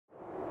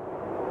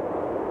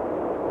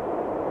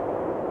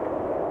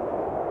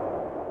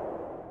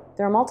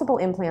There are multiple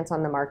implants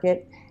on the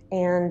market,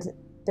 and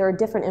there are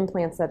different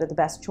implants that are the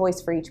best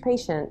choice for each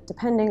patient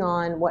depending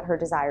on what her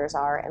desires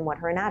are and what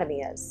her anatomy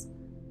is.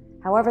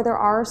 However, there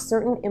are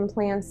certain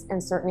implants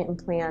and certain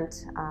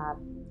implant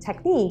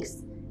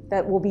techniques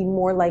that will be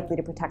more likely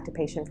to protect a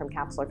patient from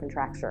capsular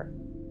contracture.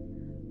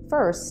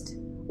 First,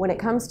 when it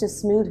comes to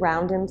smooth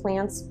round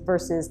implants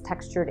versus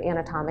textured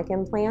anatomic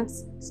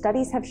implants,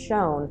 studies have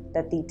shown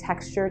that the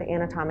textured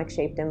anatomic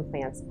shaped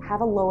implants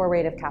have a lower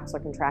rate of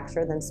capsular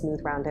contracture than smooth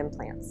round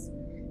implants.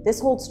 This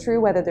holds true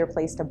whether they're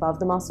placed above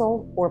the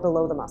muscle or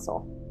below the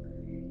muscle.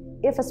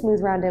 If a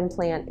smooth round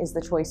implant is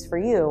the choice for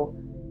you,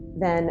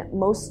 then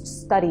most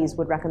studies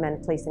would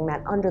recommend placing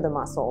that under the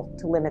muscle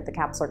to limit the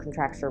capsular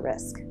contracture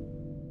risk.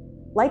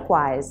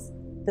 Likewise,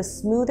 the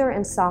smoother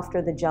and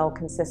softer the gel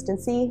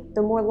consistency,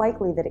 the more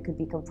likely that it could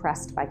be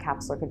compressed by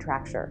capsular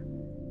contracture.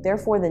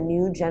 Therefore, the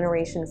new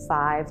Generation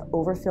 5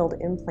 overfilled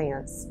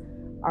implants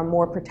are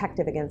more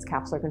protective against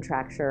capsular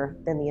contracture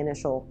than the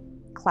initial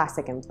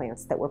classic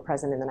implants that were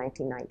present in the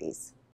 1990s.